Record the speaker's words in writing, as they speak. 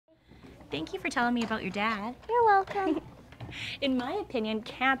Thank you for telling me about your dad. You're welcome. In my opinion,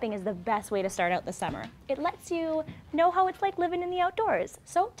 camping is the best way to start out the summer. It lets you know how it's like living in the outdoors.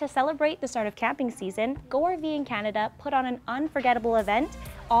 So to celebrate the start of camping season, Go RVing Canada put on an unforgettable event,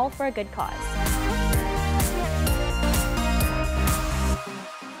 all for a good cause.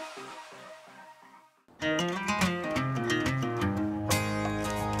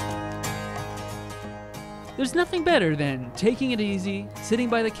 There's nothing better than taking it easy, sitting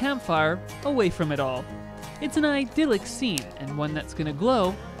by the campfire, away from it all. It's an idyllic scene, and one that's gonna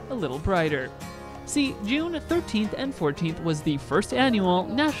glow a little brighter. See, June 13th and 14th was the first annual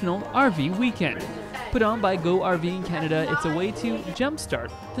National RV Weekend. Put on by Go RVing Canada, it's a way to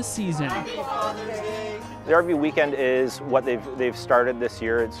jumpstart the season. The RV Weekend is what they've started this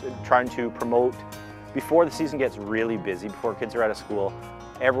year. It's trying to promote, before the season gets really busy, before kids are out of school,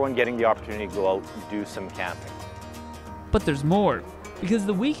 everyone getting the opportunity to go out and do some camping. But there's more, because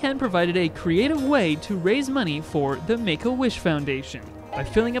the weekend provided a creative way to raise money for the Make-A-Wish Foundation by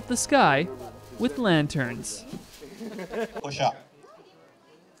filling up the sky with lanterns. Push up.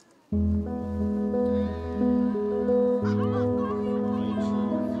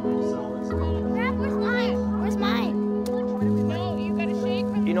 Where's mine? No, you gotta shake.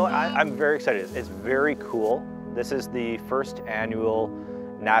 You know, I'm very excited. It's very cool. This is the first annual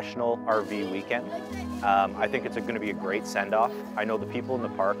National RV Weekend. I think it's going to be a great send-off. I know the people in the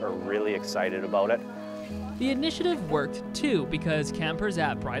park are really excited about it. The initiative worked too, because campers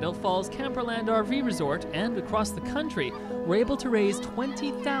at Bridal Falls Camperland RV Resort and across the country were able to raise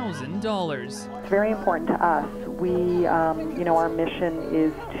 $20,000. It's very important to us. We, our mission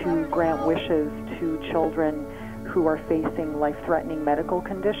is to grant wishes to children who are facing life-threatening medical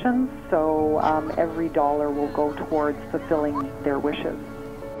conditions, so every dollar will go towards fulfilling their wishes.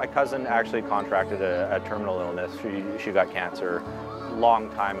 My cousin actually contracted a terminal illness. She got cancer a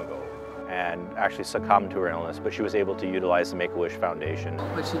long time ago and actually succumbed to her illness, but she was able to utilize the Make-A-Wish Foundation.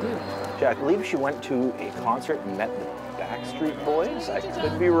 What'd she do? I believe she went to a concert and met the Backstreet Boys. I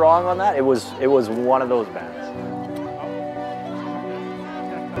could be wrong on that. It was one of those bands.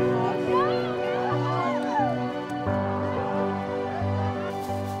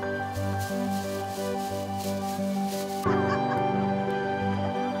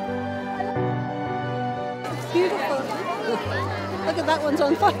 Beautiful. Look at that one's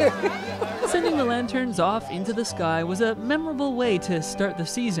on fire. Sending the lanterns off into the sky was a memorable way to start the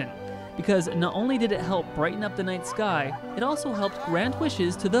season, because not only did it help brighten up the night sky, it also helped grant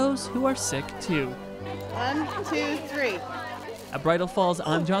wishes to those who are sick too. 1, 2, 3. At Bridal Falls,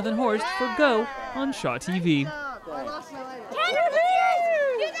 I'm Jonathan Horst for Go on Shaw TV.